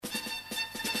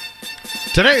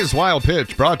Today's Wild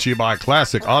Pitch brought to you by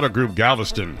Classic Auto Group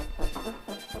Galveston.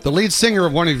 The lead singer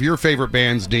of one of your favorite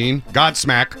bands, Dean,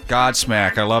 Godsmack.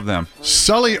 Godsmack, I love them.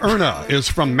 Sully Erna is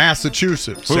from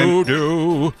Massachusetts.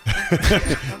 Voodoo.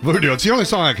 Voodoo, it's the only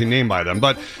song I can name by them,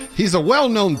 but he's a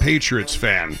well-known Patriots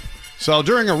fan. So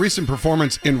during a recent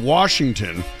performance in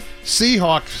Washington,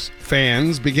 Seahawks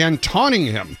fans began taunting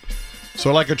him.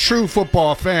 So like a true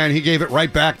football fan, he gave it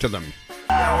right back to them.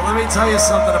 Yeah, well, let me tell you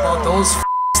something about those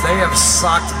They have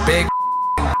sucked big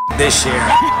this year.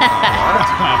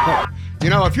 You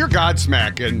know, if you're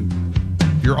Godsmack and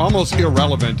you're almost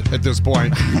irrelevant at this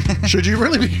point, should you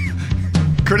really be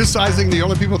criticizing the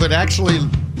only people that actually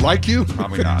like you?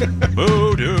 Probably not.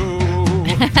 Voodoo.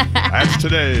 That's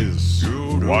today's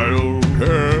Wild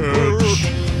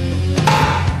Pitch.